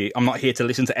bullshit. I'm not here to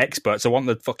listen to experts. I want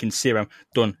the fucking serum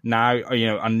done now. You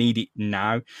know, I need it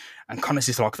now. And Connors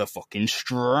is like, the fucking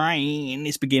strain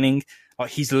is beginning.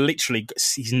 Like, he's literally,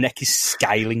 his neck is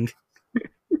scaling.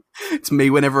 It's me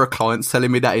whenever a client's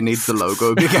telling me that he needs the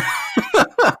logo bigger.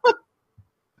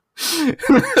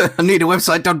 I need a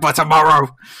website done by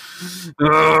tomorrow.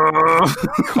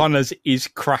 Connors is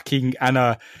cracking,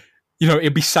 and you know,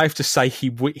 it'd be safe to say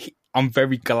I'm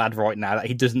very glad right now that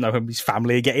he doesn't know how his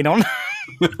family are getting on.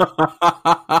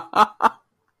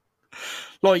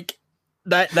 Like,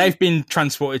 they've been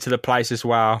transported to the place as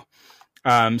well.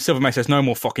 Silvermane says, no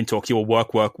more fucking talk. You will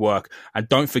work, and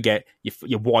don't forget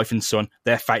your wife and son.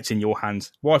 Their fate's in your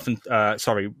hands. Wife and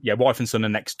son are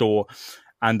next door,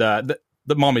 and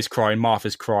the mom is crying,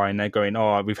 Martha's crying. They're going,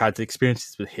 oh, we've had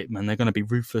experiences with Hitman. They're going to be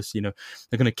ruthless. You know,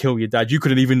 they're going to kill your dad. You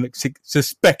couldn't even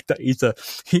suspect that he's the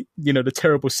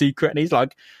terrible secret. And he's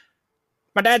like,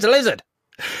 my dad's a lizard.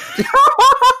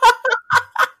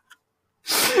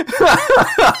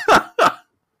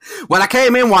 Well, I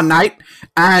came in one night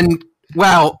and,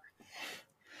 well,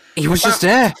 he was just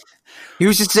there. He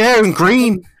was just there in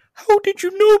green. How did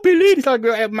you know, Billy? He's like,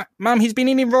 Mum, he's been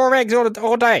eating raw eggs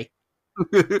all day.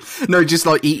 No, just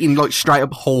like eating like straight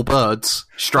up whole birds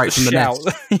straight from the nest.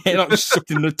 Yeah, like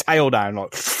sucking the tail down,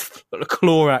 like the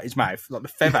claw out his mouth, like the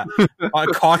feather, like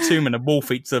a cartoon and a wolf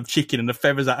eats a chicken and the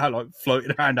feathers out like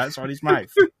floating around outside his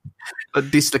mouth,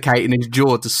 Dislocating his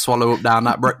jaw to swallow up down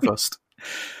that breakfast.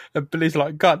 And Billy's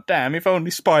like, God damn, if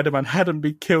only Spider-Man hadn't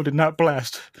been killed in that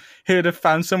blast, he would have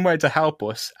found some way to help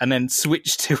us, and then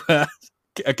switched to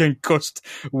a concussed,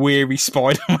 weary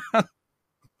Spider-Man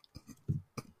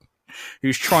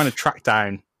who's trying to track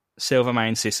down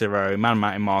Silvermane, Cicero, Man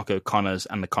Mountain Marco, Connors,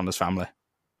 and the Connors family.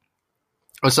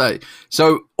 I say,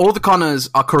 so all the Connors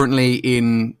are currently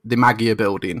in the Magia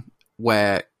building,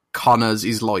 where Connors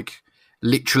is like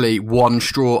literally one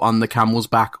straw on the camel's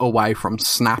back away from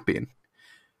snapping,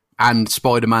 and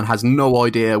Spider-Man has no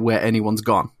idea where anyone's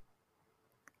gone.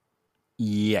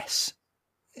 Yes.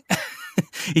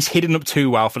 He's hidden up too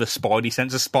well for the Spidey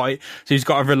sense of spite, so he's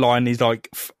got to rely on these like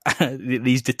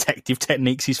these detective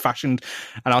techniques he's fashioned,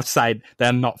 and I'd say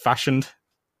they're not fashioned.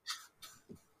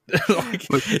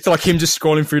 It's like him just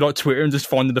scrolling through like Twitter and just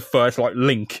finding the first like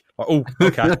link. Like, oh,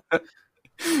 okay.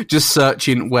 Just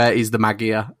searching where is the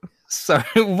Magia. So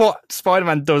what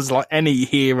Spider-Man does, like any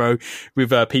hero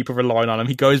with people relying on him,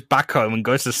 he goes back home and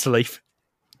goes to sleep.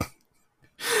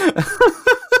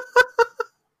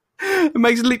 It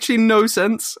makes literally no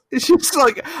sense. It's just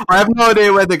like, I have no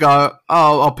idea where they go.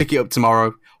 Oh, I'll pick it up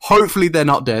tomorrow. Hopefully they're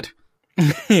not dead.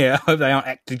 Yeah, I hope they aren't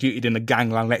executed in a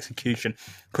gangland execution,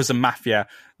 because the mafia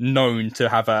known to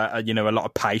have a lot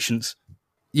of patience.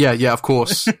 Yeah, of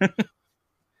course.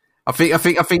 I think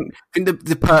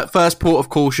the first port of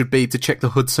call should be to check the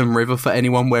Hudson River for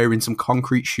anyone wearing some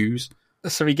concrete shoes.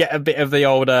 So we get a bit of the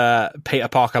old Peter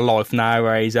Parker life now,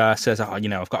 where he says,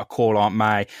 I've got to call Aunt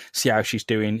May, see how she's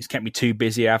doing. It's kept me too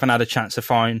busy. I haven't had a chance to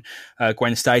find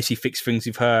Gwen Stacy, fix things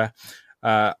with her.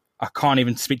 I can't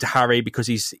even speak to Harry because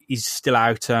he's still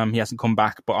out. He hasn't come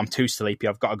back, but I'm too sleepy.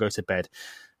 I've got to go to bed.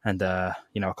 And, I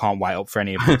can't wait up for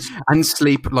any of this. And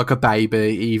sleep like a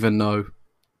baby, even though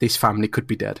this family could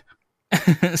be dead.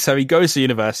 So he goes to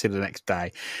university the next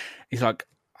day. He's like,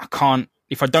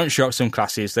 if I don't show up some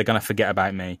classes, they're going to forget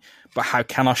about me. But how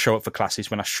can I show up for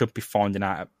classes when I should be finding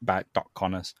out about Doc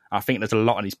Connors? I think there's a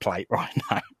lot on his plate right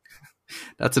now.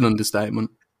 That's an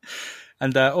understatement.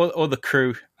 And all the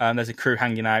crew, there's a crew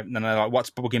hanging out, and they're like,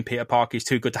 what's bugging Peter Parker? He's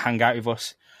too good to hang out with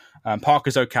us.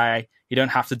 Parker's okay. You don't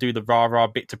have to do the rah-rah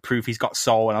bit to prove he's got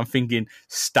soul. And I'm thinking,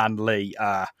 Stan Lee,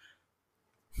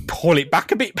 pull it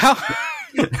back a bit, pal.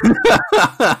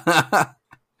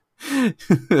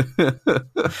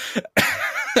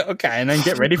 Okay, and then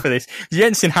get ready for this. You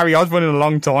hadn't seen Harry Osborn in a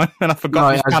long time, and I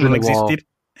forgot this panel existed.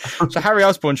 So Harry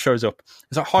Osborn shows up.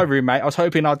 He's like, hi, roommate. I was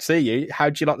hoping I'd see you.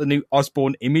 How'd you like the new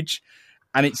Osborn image?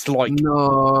 And it's like...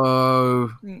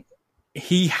 No.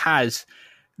 He has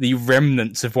the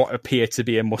remnants of what appear to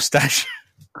be a mustache.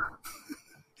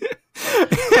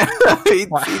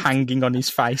 Like hanging on his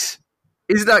face.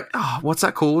 Is that... Oh, what's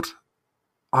that called?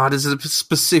 There's a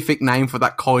specific name for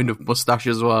that kind of mustache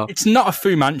as well. It's not a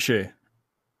Fu Manchu.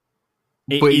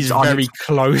 It is very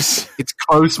close. It's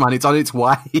close, man. It's on its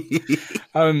way.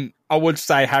 I would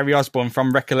say Harry Osborn,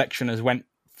 from recollection, has went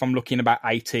from looking about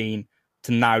 18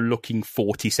 to now looking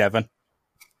 47.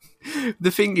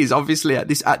 The thing is, obviously, at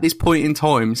this point in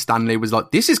time, Stanley was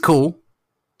like, "This is cool.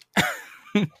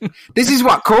 This is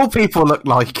what cool people look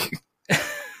like."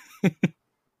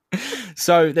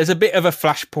 So there's a bit of a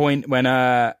flashpoint when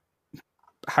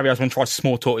Harry Osborn tries to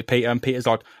small talk with Peter, and Peter's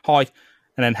like, "Hi,"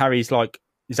 and then Harry's like,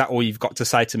 "Is that all you've got to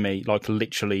say to me? Like,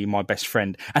 literally my best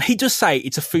friend." And he does say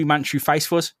it's a Fu Manchu face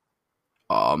fuzz.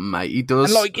 Oh, mate, he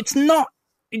does. And like, it's not.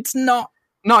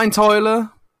 Not entirely.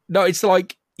 No, it's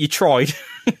like, you tried.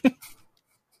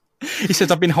 He says,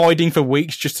 I've been hiding for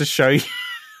weeks just to show you.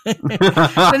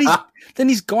 then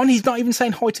he's gone. He's not even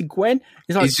saying hi to Gwen.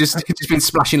 He's like, he's just been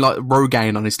splashing like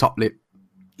Rogaine on his top lip.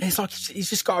 It's like, he's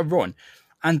just got to run.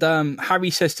 And Harry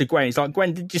says to Gwen, he's like,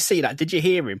 Gwen, did you see that? Did you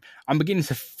hear him? I'm beginning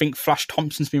to think Flash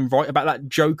Thompson's been right about that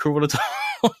Joker all the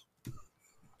time.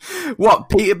 What?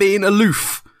 Peter being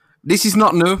aloof? This is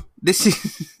not new. This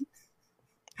is...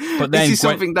 But then this is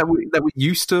something that we're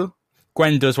used to.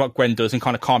 Gwen does what Gwen does and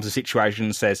kind of calms the situation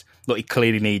and says, look, he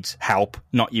clearly needs help,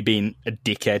 not you being a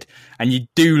dickhead. And you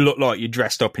do look like you're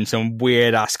dressed up in some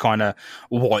weird-ass kind of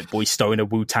white boy Stoner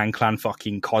Wu-Tang Clan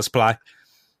fucking cosplay.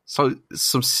 So,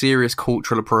 some serious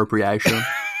cultural appropriation.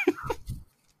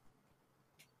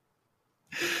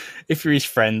 If you're his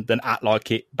friend, then act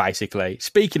like it, basically.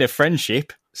 Speaking of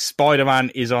friendship, Spider-Man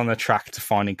is on the track to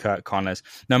finding Kirk Connors.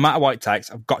 No matter what it takes,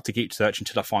 I've got to keep searching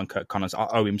until I find Kirk Connors. I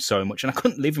owe him so much, and I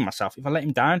couldn't live with myself if I let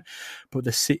him down. But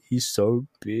the city's so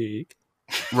big.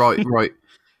 Right.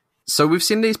 So we've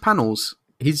seen these panels.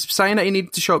 He's saying that he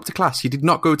needed to show up to class. He did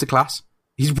not go to class.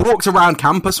 He's walked around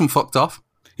campus and fucked off.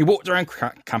 He walked around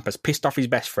campus, pissed off his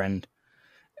best friend.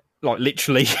 Like,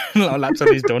 literally, like, that's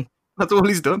all he's done. That's all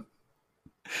he's done.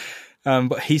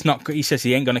 But he's not. He says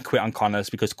he ain't going to quit on Connors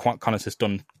because Connors has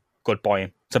done good by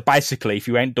him. So basically, if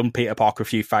you ain't done Peter Parker a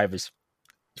few favours,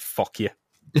 fuck you.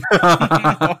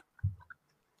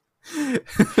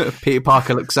 Peter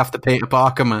Parker looks after Peter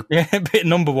Parker, man. Yeah, bit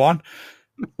number one.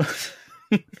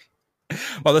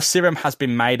 Well, the serum has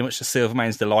been made, much to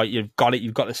Silvermane's delight. You've got it.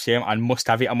 You've got the serum. I must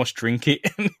have it. I must drink it.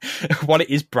 What it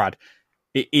is, Brad,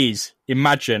 it is.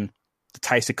 Imagine the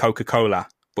taste of Coca-Cola,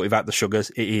 but without the sugars.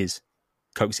 It is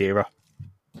Coke Zero.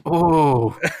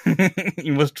 Oh,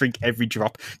 You must drink every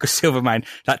drop because Silvermane,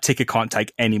 that ticker can't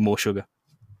take any more sugar.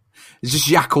 it's just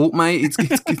Yakult, mate.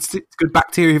 It's good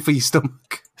bacteria for your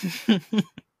stomach.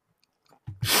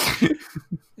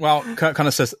 Well, Kurt kind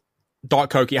of says Diet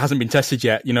Coke. It hasn't been tested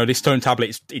yet. You know, this stone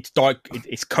tablet. It's Diet.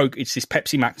 It's Coke. It's this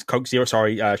Pepsi Max Coke Zero.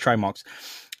 Sorry, trademarks.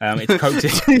 It's Coke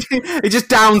Zero. He just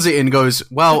downs it and goes,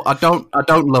 "Well, I don't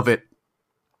love it."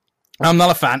 I'm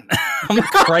not a fan. I'm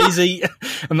not crazy.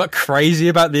 I'm not crazy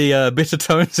about the bitter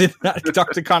tones in that,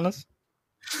 Dr. Connors.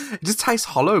 It just tastes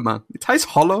hollow, man. It tastes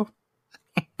hollow.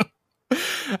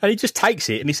 And he just takes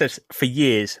it and he says, for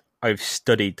years, I've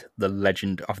studied the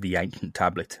legend of the ancient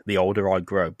tablet. The older I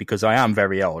grow, because I am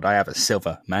very old. I have a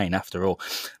silver mane, after all.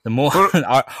 The more...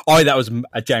 that was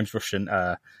a James Russian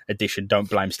edition. Don't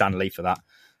blame Stan Lee for that.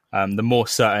 The more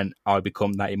certain I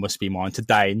become that it must be mine.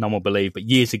 Today, no one will believe, but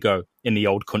years ago in the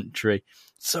old country.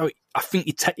 So I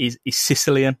think he's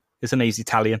Sicilian, isn't he? He's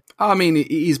Italian. I mean,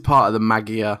 he's part of the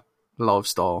Magyar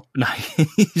lifestyle. No,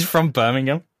 he's from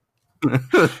Birmingham.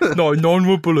 No one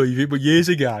would believe it, but years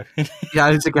ago.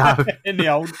 Years ago. In the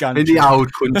old country. In the old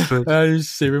country. This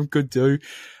serum could do.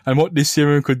 And what this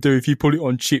serum could do, if you put it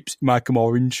on chips, make them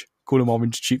orange. Call them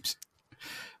orange chips.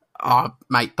 Oh,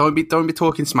 mate, don't be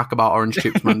talking smack about orange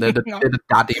chips, man. They're the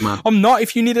daddy, man. I'm not.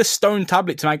 If you need a stone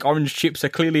tablet to make orange chips, they're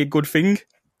clearly a good thing.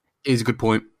 Is a good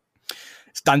point.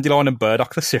 It's dandelion and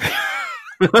burdock, the cereal.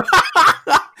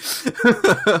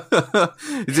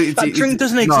 That drink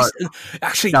doesn't exist.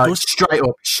 Actually, no,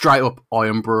 straight up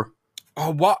iron brew.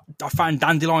 Oh, what? I found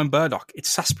dandelion burdock. It's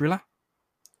sarsaparilla.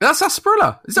 That's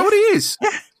sarsaparilla. Is that what it is?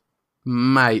 Yeah.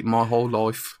 Mate, my whole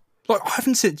life. Like, I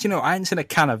haven't seen a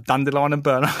can of dandelion and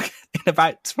burdock in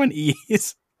about 20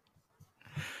 years.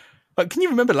 Like, can you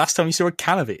remember last time you saw a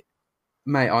can of it?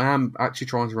 Mate, I am actually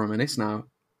trying to reminisce now.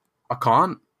 I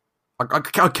can't.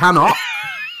 I cannot.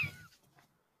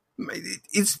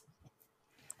 Is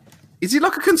it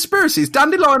like a conspiracy? It's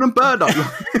dandelion and burdock.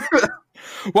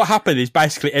 What happened is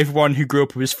basically everyone who grew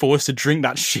up was forced to drink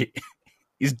that shit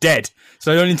is dead,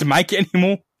 so they don't need to make it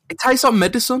anymore. It tastes like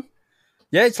medicine.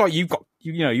 Yeah, it's like you got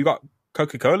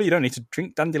Coca-Cola. You don't need to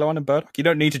drink dandelion and burdock. You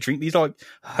don't need to drink these like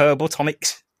herbal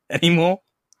tonics anymore.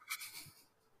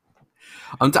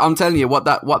 I'm telling you what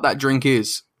that drink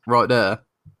is right there.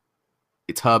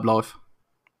 It's Herbalife.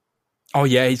 Oh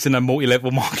yeah, it's in a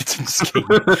multi-level marketing scheme.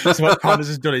 So what Connors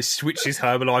has done is switched his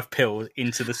Herbalife pills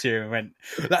into the serum and went,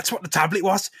 that's what the tablet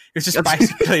was. It was just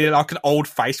basically like an old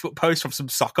Facebook post from some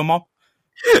soccer mom.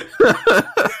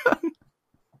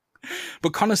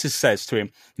 But Connors says to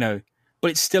him, no,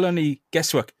 but it's still only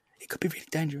guesswork. It could be really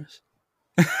dangerous.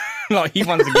 Like, he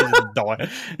wants to get him to die.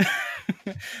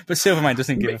 But Silvermane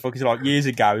doesn't give a fuck. He's like, years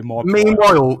ago in my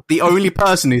Meanwhile, the only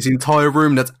person in his entire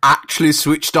room that's actually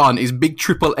switched on is Big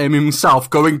Triple M himself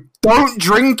going, don't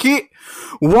drink it.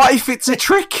 What if it's a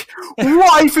trick?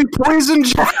 What if it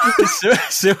poisons you?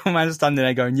 Silvermane's standing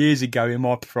there going, years ago in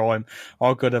my prime,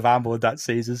 I could have handled that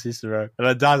Caesar Cicero, and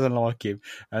I doesn't like him.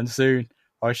 And soon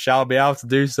I shall be able to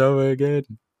do so again.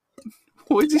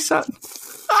 What is he saying?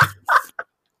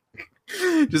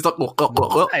 Just like,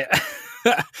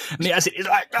 and he has it, he's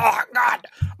like, oh God,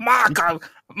 Marco.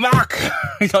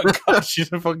 He's like, crashes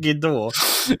the fucking door.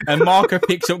 And Marco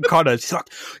picks up Connors. He's like,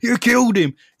 you killed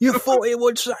him. You thought it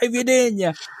would save you, didn't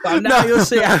you? But now you'll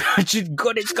see how much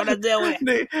good it's going to do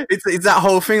it. It's that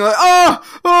whole thing like,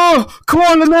 oh,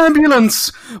 call an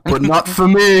ambulance. But not for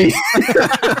me.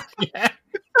 Yeah.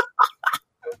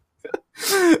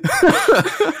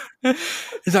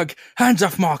 He's like, hands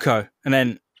off, Marco. And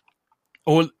then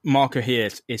all Marco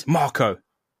hears is, Marco,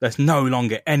 there's no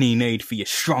longer any need for your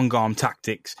strong arm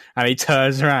tactics. And he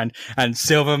turns around and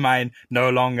Silvermane no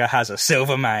longer has a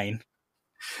silver mane.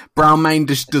 Brownmane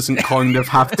just doesn't kind of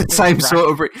have the same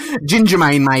sort of...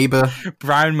 Gingermane, maybe.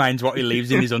 Brownmane's what he leaves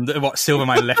in his what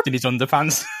Silvermane left in his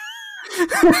underpants.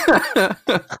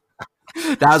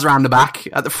 Daz round the back.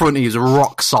 At the front, he's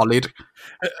rock solid.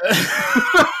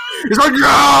 He's like,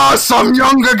 yes, I'm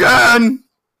young again.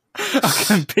 I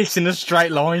can piss in a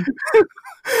straight line.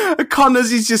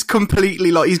 Connors is just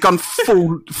completely like, he's gone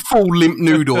full limp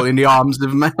noodle in the arms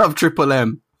of Triple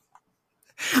M.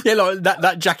 Yeah, like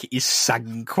that jacket is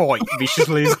sagging quite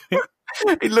viciously. Isn't it?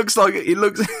 It looks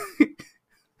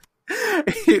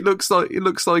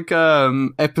like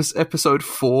episode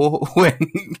 4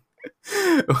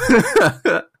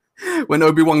 when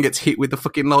Obi-Wan gets hit with the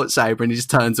fucking lightsaber and he just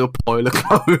turns to a pile of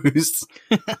clothes.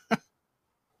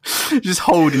 Just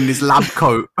holding his lab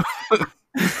coat.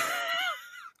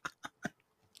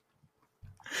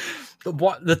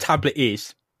 What the tablet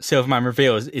is, Silverman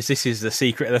reveals, is this is the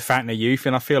secret of the Fountain of Youth,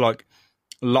 and I feel like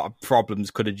a lot of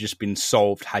problems could have just been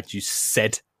solved had you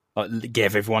said, like,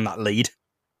 give everyone that lead.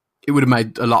 It would have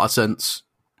made a lot of sense.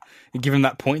 Give him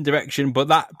that point direction, but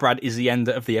that, Brad, is the end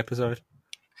of the episode.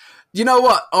 You know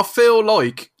what? I feel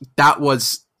like that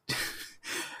was...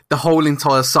 the whole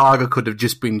entire saga could have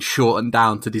just been shortened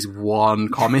down to this one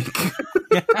comic.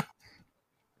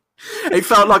 It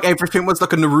felt like everything was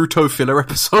like a Naruto filler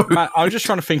episode. I was just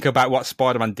trying to think about what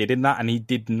Spider-Man did in that, and he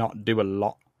did not do a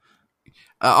lot.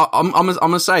 I'm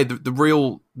gonna say the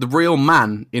real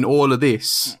man in all of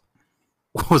this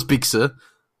was Big Sir.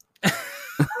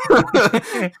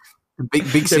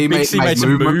 Big C made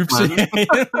some moves.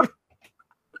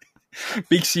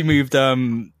 Big C moved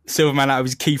Silverman out of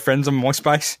his key friends on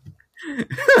MySpace.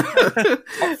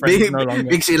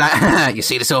 Big C like, you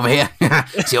see this over here?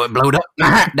 See how it blowed up?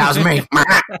 That was me.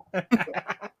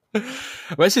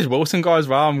 Where's his Wilson guy as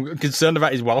well? I'm concerned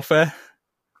about his welfare.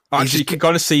 Actually, you can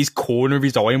kind of see his corner of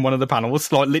his eye in one of the panels.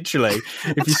 Like, literally,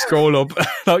 if you scroll up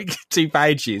like 2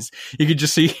 pages, you can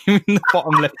just see him in the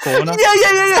bottom left corner.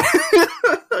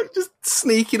 Yeah. Just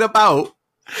sneaking about.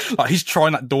 Like, he's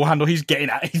trying that door handle, he's getting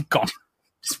at it, he's gone.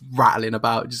 Just rattling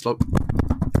about, just like...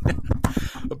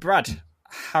 But Brad,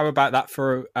 how about that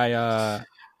for a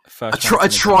first a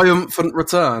triumphant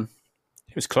return?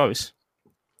 It was close.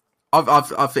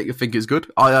 I think it was good.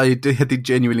 I did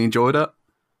genuinely enjoy that.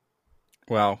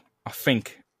 Well, I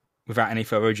think, without any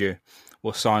further ado,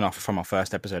 we'll sign off from our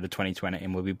first episode of 2020,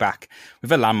 and we'll be back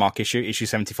with a landmark issue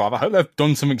 75. I hope they've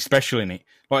done something special in it.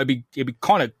 Like, it'd be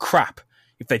kind of crap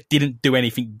if they didn't do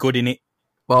anything good in it.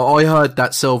 Well, I heard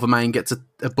that Silvermane gets a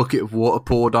bucket of water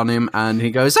poured on him, and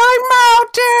he goes, "I'm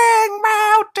melting!"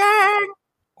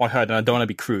 I heard, and I don't want to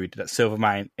be crude, that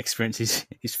Silvermane experiences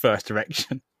his first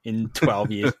erection in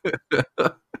 12 years.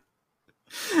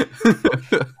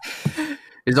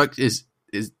 It's like, is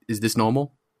this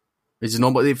normal? Is it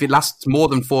normal? If it lasts more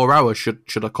than 4 hours,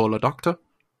 should I call a doctor?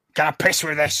 Can I piss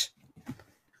with this?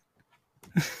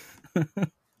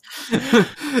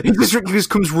 He just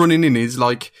comes running in. It's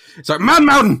like Man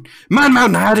Mountain.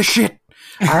 I had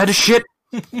a shit,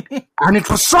 and it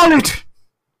was solid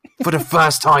for the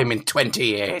first time in 20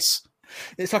 years.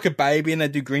 It's like a baby, and they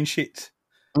do green shit.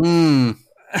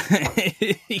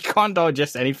 He can't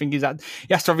digest anything. He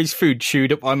has to have his food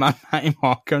chewed up by Man Mountain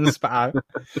Marco and spat out.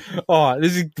 Oh,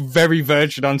 this is very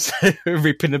verging on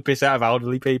ripping the piss out of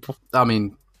elderly people. I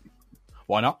mean,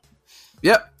 why not?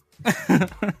 Yep.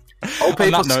 Old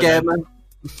people scare me.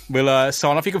 We'll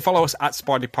sign off. You can follow us at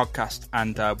Spidey Podcast,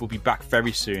 and we'll be back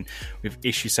very soon with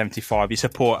issue 75. Your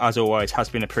support, as always, has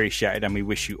been appreciated, and we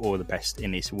wish you all the best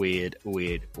in this weird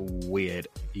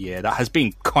year. That has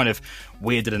been kind of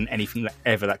weirder than anything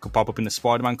that could pop up in the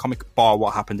Spider-Man comic, bar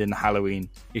what happened in the Halloween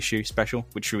issue special,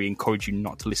 which we encourage you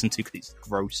not to listen to because it's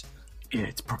gross. Yeah,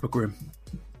 it's proper grim.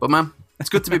 But man, it's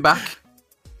good to be back.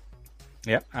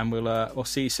 Yeah, and we'll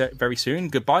see you very soon.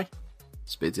 Goodbye.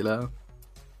 Speak to you later.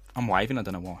 I'm waving, I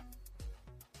don't know why.